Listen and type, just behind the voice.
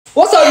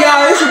What's up,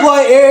 y'all? It's your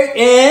boy Eric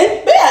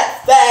and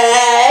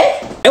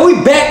and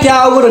we back,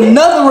 y'all, with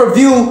another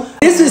review.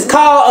 This is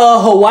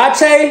called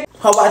Hawache.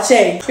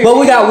 But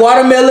we got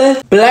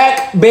watermelon,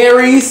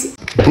 blackberries,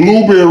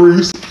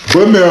 blueberries,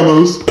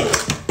 bananas,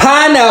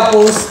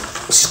 pineapples,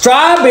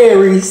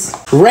 strawberries,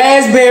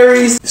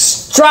 raspberries,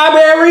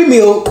 strawberry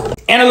milk,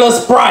 and a little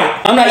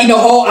Sprite. I'm not eating no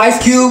whole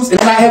ice cubes, and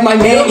I'm not having my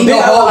man eat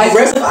no whole ice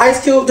cubes.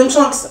 Ice cube, them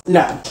chunks?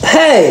 No.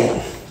 Hey,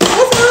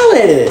 What's wrong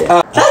with it?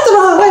 That's the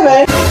wrong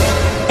way, babe.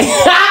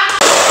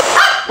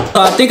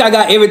 I think I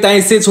got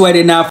everything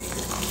situated now.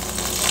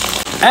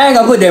 I ain't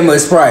gonna put that much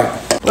Sprite,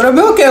 but I'm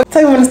okay.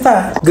 Take me when it's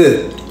time.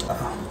 Good.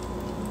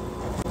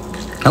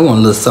 I want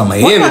a little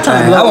something of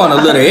everything. I want a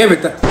little of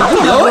everything.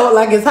 You blow it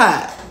like it's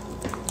hot.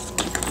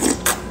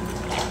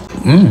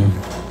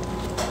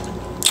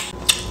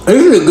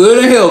 This is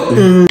good and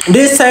healthy.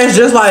 This tastes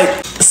just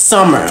like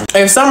summer.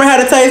 If summer had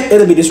a taste,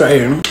 it'll be this right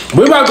here.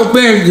 We about to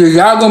finish this.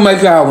 Y'all gonna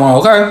make y'all one,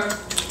 okay?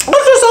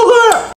 This is so good.